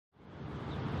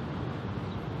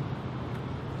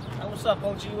What's up,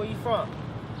 OG? Where you from?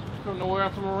 From nowhere.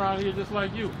 I'm from around here just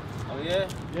like you. Oh, yeah?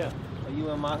 Yeah. Oh, you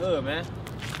in my hood, man.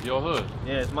 Your hood?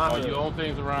 Yeah, it's my hood. You own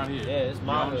things around here? Yeah, it's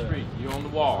my hood. You own the street. You own the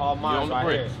wall. All mine you own the right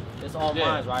bricks. here. It's all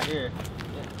mine right here.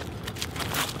 Yeah.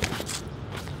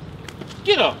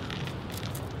 Get up.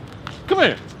 Come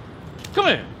here. Come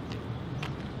here.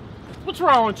 What's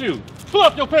wrong with you? Pull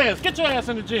up your pants. Get your ass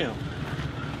in the gym.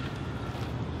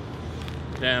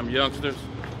 Damn youngsters.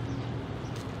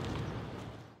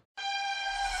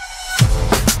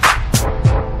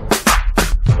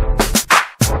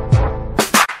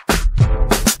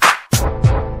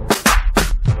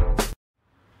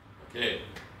 Okay,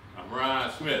 I'm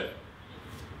Ryan Smith.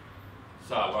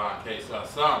 Saban K.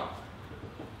 Sasam.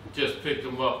 Just picked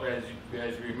him up, as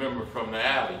you remember, from the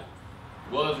alley.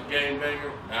 Was a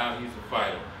gangbanger, now he's a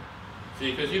fighter.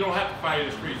 See, because you don't have to fight in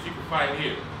the streets, you can fight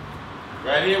here.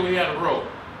 Right here we had a rope.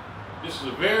 This is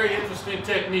a very interesting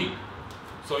technique.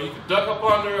 So you can duck up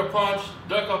under a punch,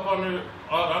 duck up under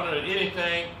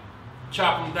anything,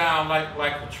 chop them down like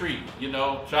a tree, you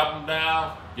know, chop them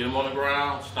down, get them on the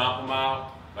ground, stomp them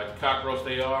out, like the cockroach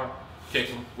they are, kick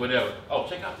them, whatever. Oh,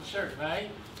 check out the shirt, man.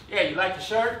 Yeah, you like the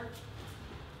shirt?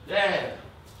 Yeah.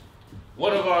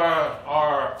 One of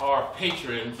our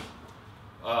patrons,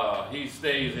 he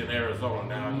stays in Arizona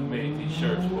now. He made these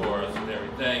shirts for us and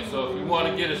everything. So if you want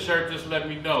to get a shirt, just let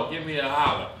me know. Give me a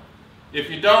holler. If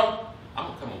you don't, I'm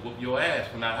going to come and whoop your ass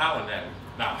for not hollering at me.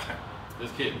 Nah,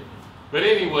 just kidding. But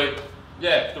anyway,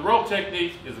 yeah, the rope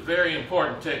technique is a very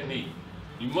important technique.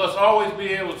 You must always be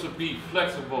able to be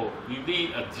flexible. You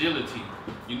need agility.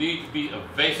 You need to be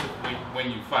evasive when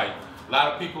you fight. A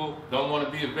lot of people don't want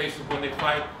to be evasive when they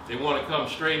fight. They want to come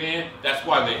straight in. That's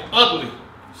why they're ugly.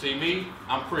 See me?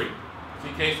 I'm pretty. See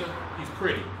Kesa? He's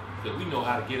pretty. Because we know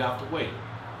how to get out the way.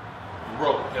 The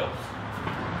rope helps.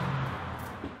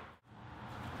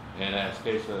 And as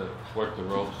Kesa works the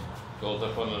ropes, goes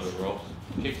up under the ropes,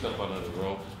 kicks up under the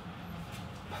ropes.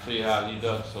 See how he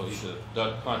ducks? So he does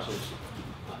duck punches,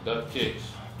 duck kicks,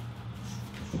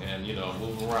 and you know,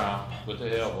 move around with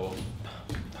the elbows.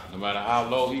 No matter how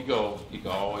low he goes, he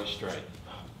can always strike.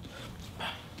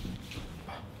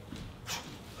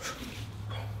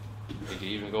 He can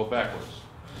even go backwards,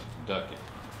 duck it,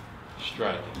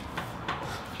 strike it,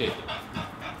 kick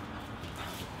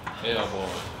it, elbow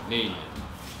it, knee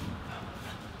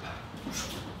it.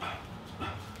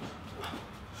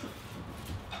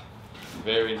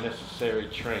 Very necessary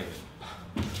training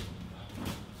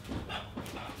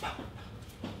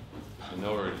in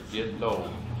order to get low,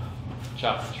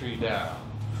 chop the tree down,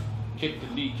 kick the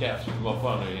kneecaps from up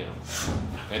under him,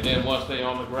 and then once they're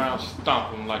on the ground,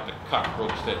 stomp them like the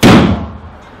cockroach that they are.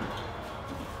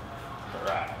 All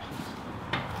right.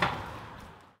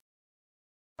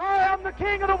 I am the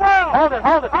king of the world. Hold it,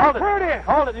 hold it, hold it. I'm pretty.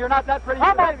 Hold it, you're not that pretty.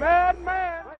 I'm a bad man.